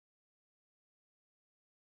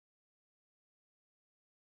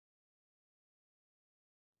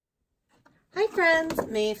Hi friends,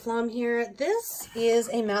 May Flom here. This is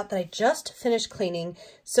a mat that I just finished cleaning.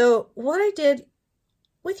 So what I did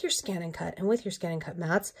with your ScanNCut and with your ScanNCut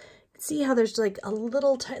mats, you can see how there's like a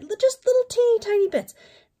little, just little teeny tiny bits.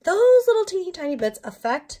 Those little teeny tiny bits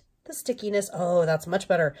affect the stickiness, oh that's much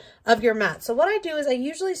better, of your mat. So what I do is I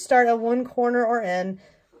usually start at one corner or end,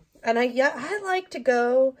 and I like to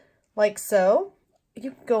go like so.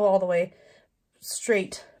 You can go all the way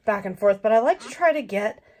straight back and forth, but I like to try to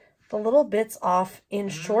get the little bits off in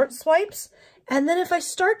short swipes. And then if I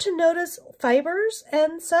start to notice fibers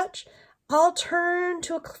and such, I'll turn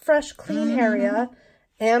to a fresh, clean area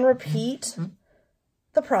and repeat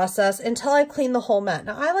the process until I clean the whole mat.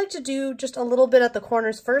 Now I like to do just a little bit at the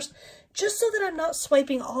corners first, just so that I'm not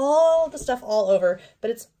swiping all the stuff all over, but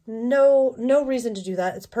it's no reason to do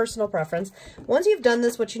that. It's personal preference. Once you've done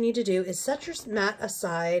this, what you need to do is set your mat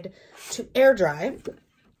aside to air dry.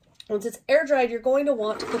 Once it's air dried, you're going to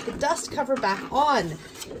want to put the dust cover back on.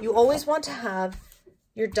 You always want to have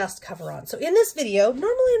your dust cover on. So in this video,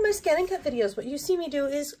 normally in my ScanNCut videos, what you see me do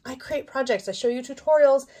is I create projects. I show you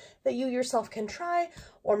tutorials that you yourself can try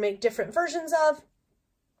or make different versions of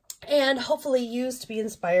and hopefully use to be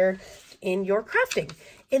inspired in your crafting.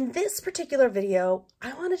 In this particular video,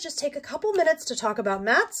 I want to just take a couple minutes to talk about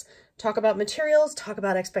mats, talk about materials, talk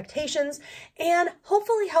about expectations, and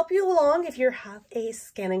hopefully help you along if you have a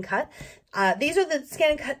ScanNCut. These are the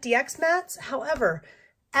ScanNCut DX mats. However,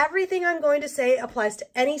 everything I'm going to say applies to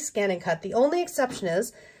any ScanNCut. The only exception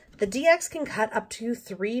is the DX can cut up to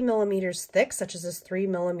 3 millimeters thick, such as this 3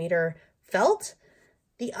 millimeter felt.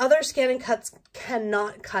 The other ScanNCuts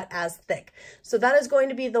cannot cut as thick. So that is going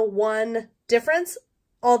to be the one difference.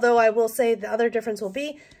 Although I will say the other difference will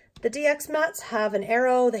be the DX mats have an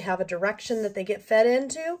arrow, they have a direction that they get fed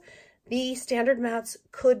into. The standard mats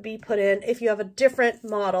could be put in if you have a different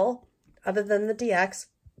model other than the DX.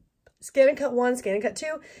 ScanNCut 1, ScanNCut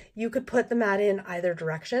 2, you could put the mat in either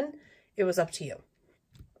direction. It was up to you.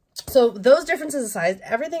 So those differences aside,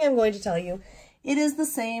 everything I'm going to tell you, it is the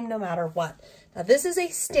same no matter what. Now this is a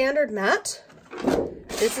standard mat.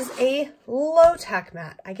 This is a low-tack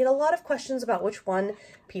mat. I get a lot of questions about which one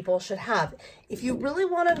people should have. If you really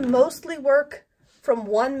want to mostly work from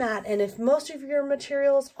one mat, and if most of your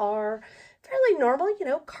materials are fairly normal, you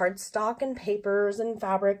know, cardstock and papers and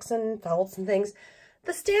fabrics and felts and things,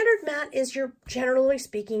 the standard mat is generally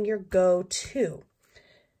speaking, your go-to.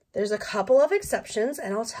 There's a couple of exceptions,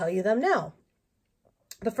 and I'll tell you them now.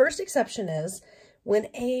 The first exception is when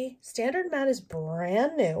a standard mat is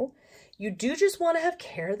brand new, you do just want to have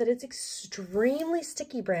care that it's extremely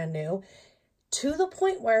sticky brand new, to the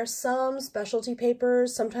point where some specialty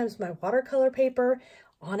papers, sometimes my watercolor paper,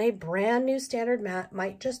 on a brand new standard mat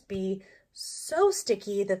might just be so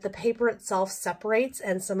sticky that the paper itself separates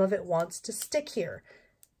and some of it wants to stick here.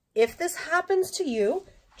 If this happens to you,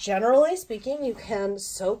 generally speaking, you can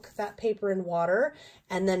soak that paper in water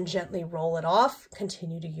and then gently roll it off,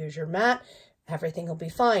 continue to use your mat, everything will be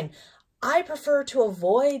fine. I prefer to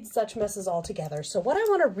avoid such messes altogether. So what I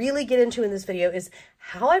want to really get into in this video is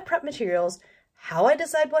how I prep materials, how I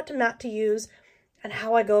decide what mat to use, and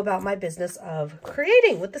how I go about my business of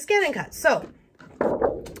creating with the ScanNCut. So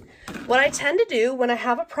what I tend to do when I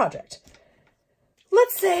have a project,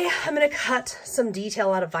 let's say I'm going to cut some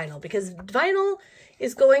detail out of vinyl, because vinyl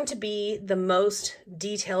is going to be the most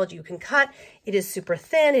detailed you can cut. It is super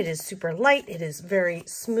thin, it is super light, it is very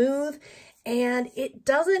smooth, and it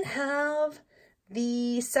doesn't have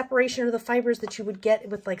the separation of the fibers that you would get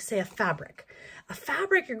with, like, say, a fabric. A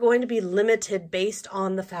fabric, you're going to be limited based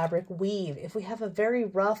on the fabric weave. If we have a very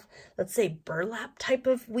rough, let's say, burlap type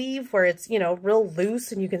of weave where it's, you know, real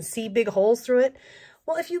loose and you can see big holes through it,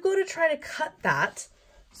 well, if you go to try to cut that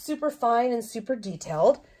super fine and super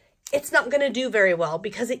detailed, it's not going to do very well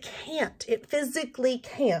because it can't. It physically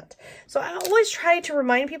can't. So I always try to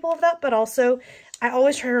remind people of that, but also I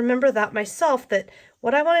always try to remember that myself, that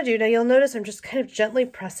what I want to do, now you'll notice I'm just kind of gently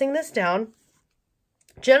pressing this down.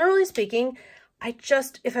 Generally speaking,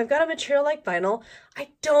 if I've got a material like vinyl, I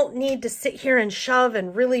don't need to sit here and shove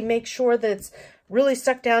and really make sure that it's really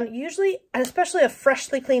stuck down. Usually, especially a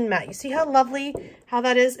freshly cleaned mat, you see how lovely how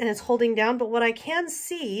that is and it's holding down, but what I can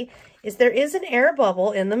see is there is an air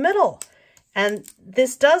bubble in the middle. And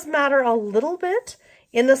this does matter a little bit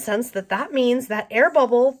in the sense that that means that air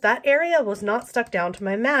bubble, that area was not stuck down to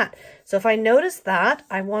my mat. So if I notice that,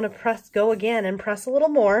 I want to go again and press a little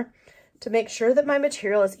more to make sure that my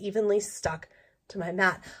material is evenly stuck to my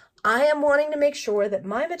mat. I am wanting to make sure that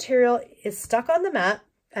my material is stuck on the mat,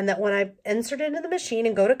 and that when I insert it into the machine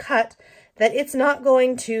and go to cut, that it's not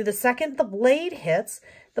going to, the second the blade hits,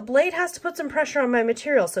 the blade has to put some pressure on my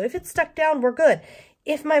material. So if it's stuck down, we're good.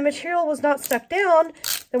 if my material was not stuck down,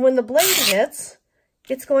 then when the blade hits,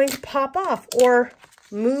 it's going to pop off or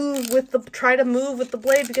try to move with the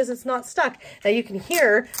blade because it's not stuck. Now you can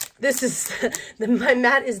hear this is, my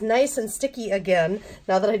mat is nice and sticky again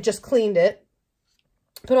now that I just cleaned it.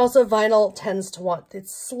 But also vinyl tends to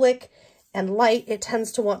it's slick and light. It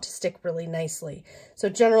tends to want to stick really nicely. So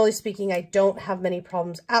generally speaking, I don't have many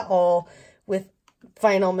problems at all with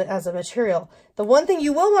vinyl as a material. The one thing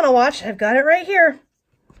you will want to watch, I've got it right here.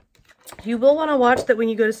 You will want to watch that when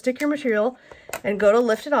you go to stick your material and go to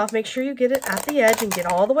lift it off, make sure you get it at the edge and get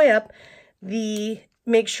all the way up.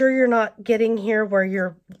 Make sure you're not getting here where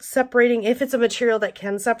you're separating. If it's a material that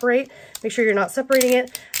can separate, make sure you're not separating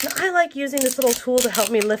it. And I like using this little tool to help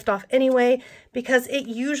me lift off anyway, because it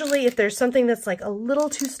usually, if there's something that's like a little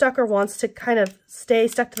too stuck or wants to kind of stay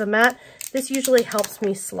stuck to the mat, this usually helps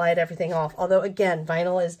me slide everything off. Although again,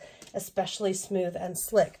 vinyl is especially smooth and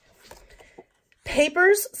slick.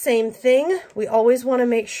 Papers, same thing. We always want to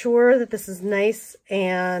make sure that this is nice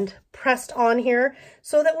and pressed on here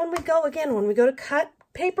so that when we go to cut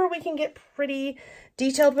paper, we can get pretty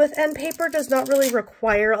detailed with, and paper does not really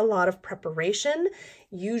require a lot of preparation.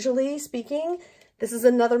 Usually speaking, this is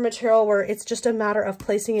another material where it's just a matter of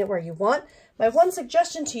placing it where you want. My one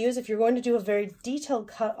suggestion to you is if you're going to do a very detailed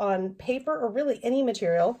cut on paper or really any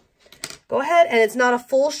material, go ahead, and it's not a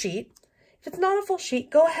full sheet. If it's not a full sheet,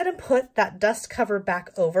 go ahead and put that dust cover back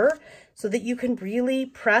over so that you can really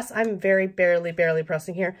press. I'm very barely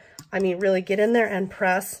pressing here. I mean, really get in there and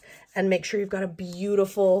press and make sure you've got a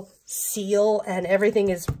beautiful seal and everything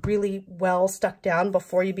is really well stuck down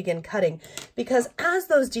before you begin cutting. Because as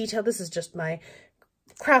those detailed, this is just my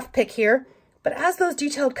craft pick here, but as those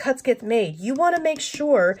detailed cuts get made, you want to make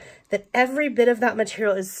sure that every bit of that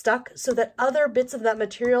material is stuck so that other bits of that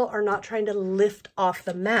material are not trying to lift off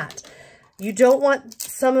the mat. You don't want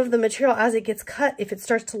some of the material as it gets cut, if it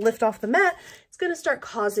starts to lift off the mat, it's going to start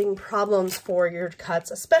causing problems for your cuts,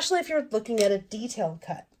 especially if you're looking at a detailed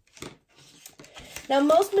cut. Now,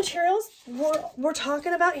 most materials, we're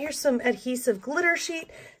talking about here some adhesive glitter sheet,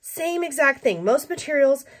 same exact thing. Most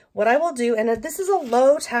materials, what I will do, and this is a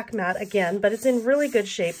low tack mat again, but it's in really good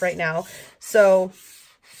shape right now, so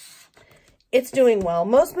it's doing well.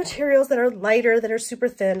 Most materials that are lighter, that are super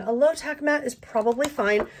thin, a low tack mat is probably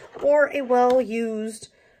fine, or a well-used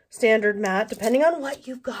standard mat, depending on what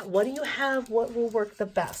you've got. What do you have? What will work the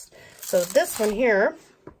best? So this one here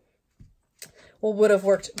would have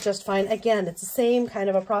worked just fine. Again, it's the same kind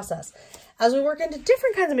of a process. As we work into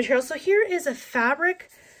different kinds of materials, so here is a fabric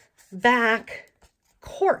back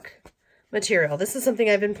cork material. This is something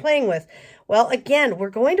I've been playing with. Well, again, we're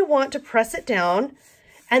going to want to press it down.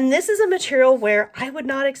 And this is a material where I would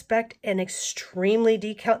not expect an extremely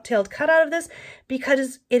detailed cut out of this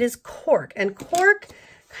because it is cork. And cork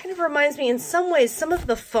kind of reminds me in some ways, some of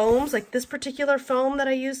the foams, like this particular foam that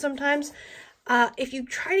I use sometimes, if you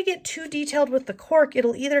try to get too detailed with the cork,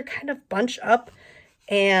 it'll either kind of bunch up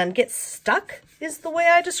and get stuck, is the way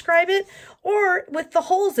I describe it, or with the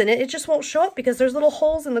holes in it, it just won't show up because there's little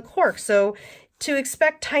holes in the cork. So to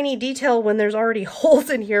expect tiny detail when there's already holes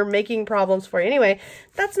in here making problems for you anyway,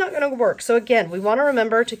 that's not going to work. So again, we want to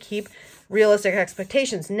remember to keep realistic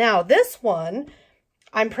expectations. Now this one,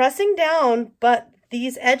 I'm pressing down, but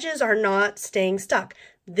these edges are not staying stuck.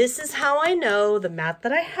 This is how I know the mat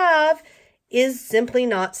that I have is simply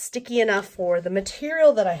not sticky enough for the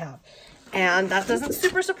material that I have. And that doesn't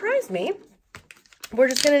super surprise me. We're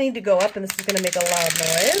just going to need to go up, and this is going to make a loud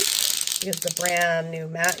noise. It's a brand new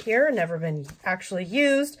mat here, never been actually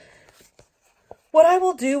used. What I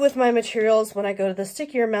will do with my materials when I go to the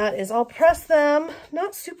stickier mat is I'll press them,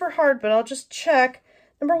 not super hard, but I'll just check.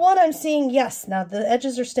 Number one, I'm seeing, yes, now the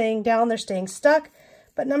edges are staying down, they're staying stuck.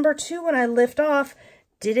 But number two, when I lift off,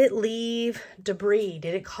 did it leave debris?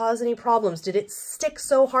 Did it cause any problems? Did it stick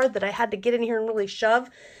so hard that I had to get in here and really shove?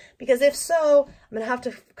 Because if so, I'm going to have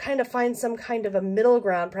to kind of find some kind of a middle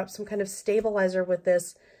ground, perhaps some kind of stabilizer with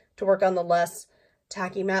this to work on the less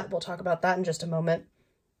tacky mat. We'll talk about that in just a moment.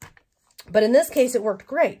 But in this case, it worked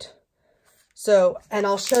great. So, and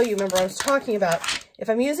I'll show you, remember I was talking about,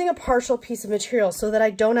 if I'm using a partial piece of material so that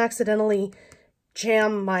I don't accidentally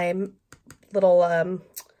jam my little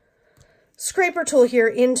scraper tool here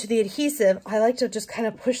into the adhesive, I like to just kind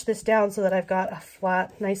of push this down so that I've got a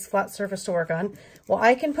nice flat surface to work on. Well,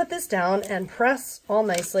 I can put this down and press all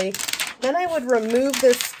nicely. Then I would remove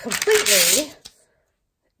this completely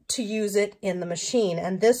to use it in the machine,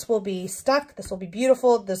 and this will be stuck. This will be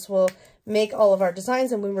beautiful. This will make all of our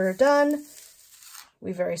designs, and when we're done,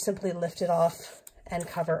 we very simply lift it off and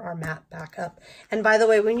cover our mat back up. And by the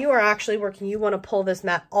way, when you are actually working, you want to pull this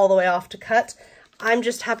mat all the way off to cut. I'm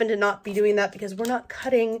just happen to not be doing that because we're not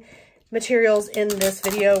cutting materials in this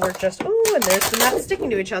video. We're just, oh, and there's the mats sticking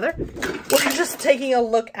to each other. We're just taking a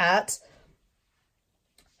look at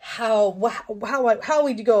how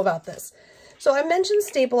we go about this. So I mentioned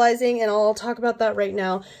stabilizing, and I'll talk about that right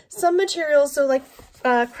now. Some materials, so like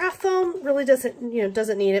craft foam really doesn't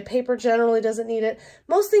need it. Paper generally doesn't need it.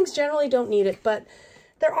 Most things generally don't need it, but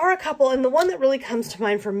there are a couple, and the one that really comes to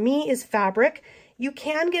mind for me is fabric. You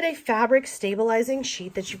can get a fabric stabilizing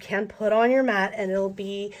sheet that you can put on your mat, and it'll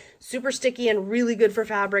be super sticky and really good for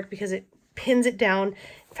fabric because it pins it down.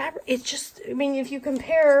 Fabric, it's just, I mean, if you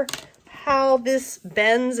compare how this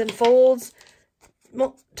bends and folds,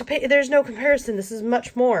 well, there's no comparison. This is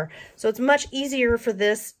much more. So it's much easier for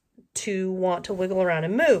this to want to wiggle around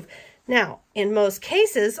and move. Now, in most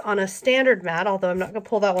cases on a standard mat, although I'm not going to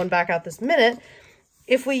pull that one back out this minute,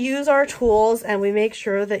 if we use our tools and we make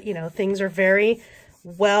sure that, you know, things are very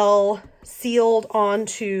well sealed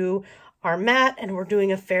onto our mat and we're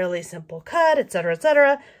doing a fairly simple cut,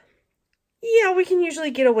 etc., yeah, we can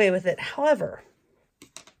usually get away with it. However,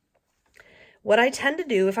 what I tend to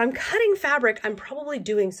do, if I'm cutting fabric, I'm probably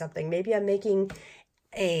doing something. Maybe I'm making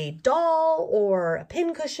a doll or a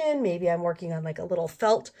pin cushion. Maybe I'm working on like a little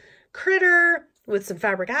felt critter with some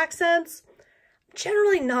fabric accents.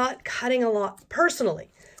 Generally not cutting a lot,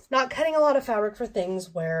 personally, not cutting a lot of fabric for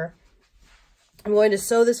things where I'm going to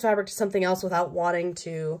sew this fabric to something else without wanting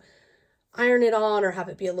to iron it on or have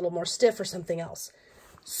it be a little more stiff or something else.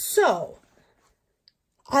 So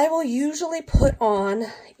I will usually put on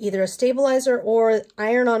either a stabilizer or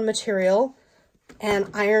iron-on material and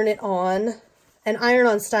iron-on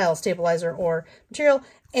style stabilizer or material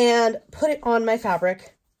and put it on my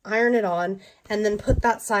fabric, iron it on, and then put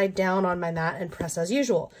that side down on my mat and press as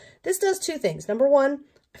usual. This does two things. Number one,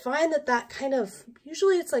 I find that kind of,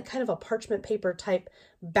 usually it's like kind of a parchment paper type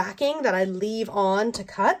backing that I leave on to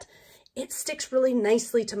cut. It sticks really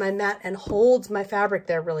nicely to my mat and holds my fabric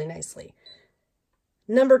there really nicely.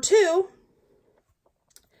 Number two,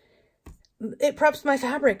 it preps my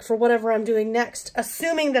fabric for whatever I'm doing next,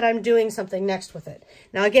 assuming that I'm doing something next with it.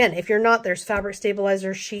 Now, again, if you're not, there's fabric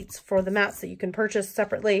stabilizer sheets for the mats that you can purchase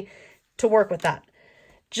separately to work with that.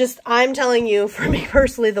 Just, I'm telling you, for me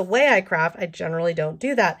personally, the way I craft, I generally don't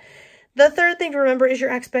do that. The third thing to remember is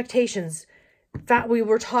your expectations. In fact, we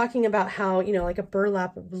were talking about how, you know, like a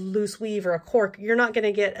burlap loose weave or a cork, you're not going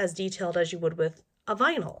to get as detailed as you would with a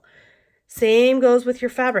vinyl. Same goes with your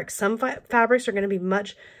fabric. Some fabrics are going to be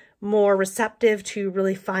much more receptive to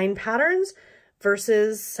really fine patterns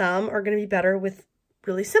versus some are going to be better with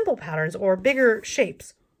really simple patterns or bigger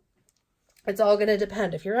shapes. It's all going to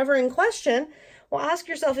depend. If you're ever in question, well, ask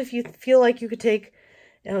yourself if you feel like you could take,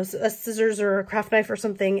 you know, a scissors or a craft knife or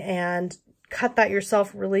something and cut that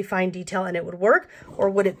yourself, really fine detail, and it would work, or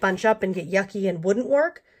would it bunch up and get yucky and wouldn't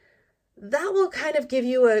work? That will kind of give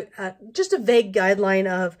you just a vague guideline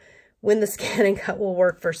of when the ScanNCut will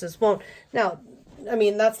work versus won't. Now, I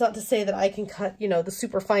mean, that's not to say that I can cut, you know, the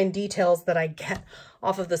super fine details that I get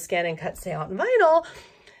off of the ScanNCut, say, on vinyl.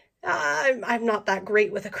 I'm not that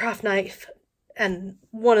great with a craft knife. And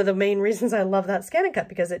one of the main reasons I love that ScanNCut,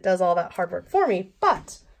 because it does all that hard work for me.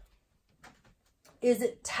 But is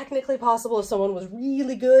it technically possible if someone was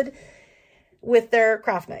really good with their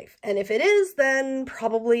craft knife? And if it is, then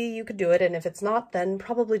probably you could do it. And if it's not, then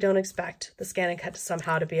probably don't expect the ScanNCut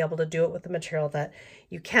somehow to be able to do it with the material that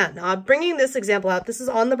you can. Now, I'm bringing this example out. This is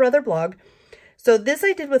on the Brother blog. So this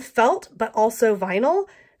I did with felt, but also vinyl,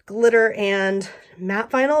 glitter and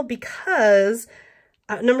matte vinyl, because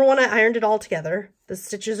number one, I ironed it all together. The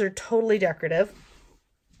stitches are totally decorative.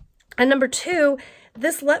 And number two,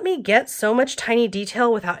 this let me get so much tiny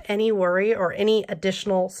detail without any worry or any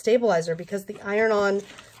additional stabilizer, because the iron-on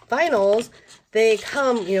vinyls, they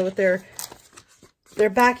come, you know, with their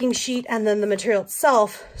backing sheet and then the material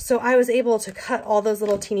itself. So I was able to cut all those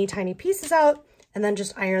little teeny tiny pieces out and then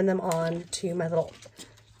just iron them on to my little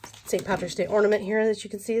St. Patrick's Day ornament here that you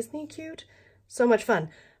can see. Isn't he cute? So much fun.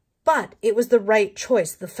 But it was the right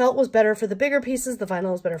choice. The felt was better for the bigger pieces. The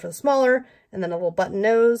vinyl was better for the smaller. And then a little button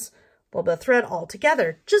nose, a little bit of thread all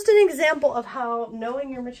together. Just an example of how knowing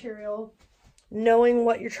your material, knowing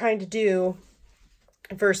what you're trying to do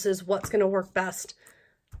versus what's going to work best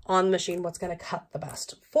on the machine, what's going to cut the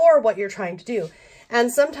best for what you're trying to do.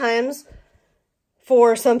 And sometimes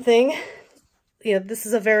for something, you know, this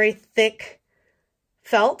is a very thick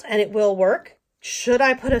felt and it will work. Should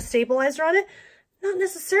I put a stabilizer on it? Not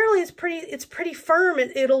necessarily. It's pretty firm.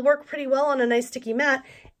 It'll work pretty well on a nice sticky mat.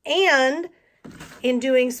 And in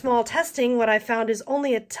doing small testing, what I found is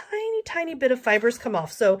only a tiny, tiny bit of fibers come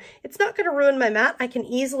off. So it's not going to ruin my mat. I can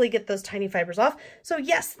easily get those tiny fibers off. So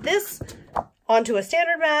yes, this onto a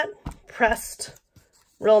standard mat, pressed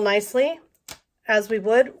real nicely, as we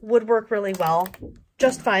would work really well,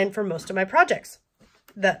 just fine for most of my projects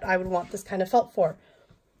that I would want this kind of felt for.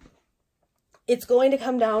 It's going to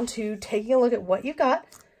come down to taking a look at what you've got,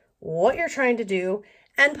 what you're trying to do,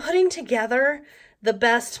 and putting together the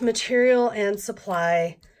best material and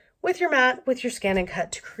supply with your mat, with your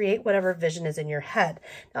ScanNCut to create whatever vision is in your head.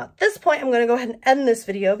 Now at this point, I'm going to go ahead and end this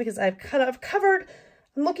video because I've covered,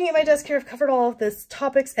 I'm looking at my desk here, I've covered all of this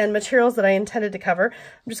topics and materials that I intended to cover.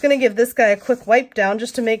 I'm just going to give this guy a quick wipe down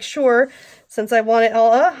just to make sure, since I want it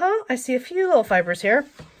all, I see a few little fibers here,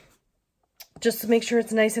 just to make sure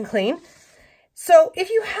it's nice and clean. So if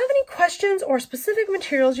you have any questions or specific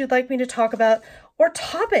materials you'd like me to talk about, or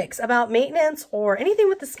topics about maintenance or anything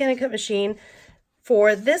with the ScanNCut machine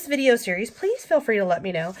for this video series, please feel free to let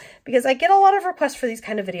me know, because I get a lot of requests for these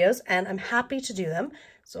kind of videos and I'm happy to do them.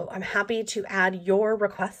 So I'm happy to add your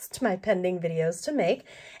requests to my pending videos to make.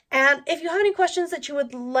 And if you have any questions that you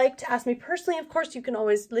would like to ask me personally, of course, you can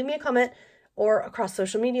always leave me a comment or across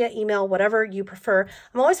social media, email, whatever you prefer.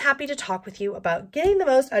 I'm always happy to talk with you about getting the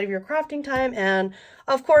most out of your crafting time and,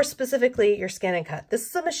 of course, specifically your ScanNCut. This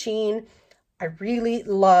is a machine I really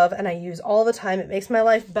love and I use all the time. It makes my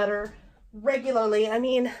life better regularly. I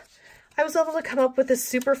mean, I was able to come up with this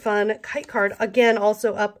super fun kite card, again,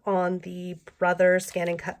 also up on the Brother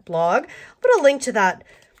ScanNCut blog. I'll put a link to that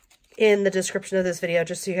in the description of this video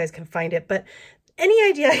just so you guys can find it. But any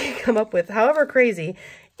idea I can come up with, however crazy,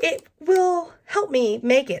 it will help me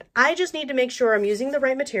make it. I just need to make sure I'm using the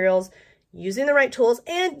right materials, using the right tools,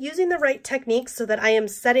 and using the right techniques so that I am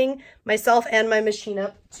setting myself and my machine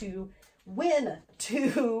up to win,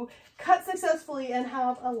 to cut successfully and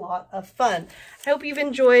have a lot of fun. I hope you've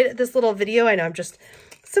enjoyed this little video. I know I'm just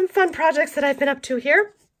some fun projects that I've been up to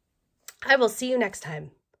here. I will see you next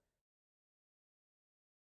time.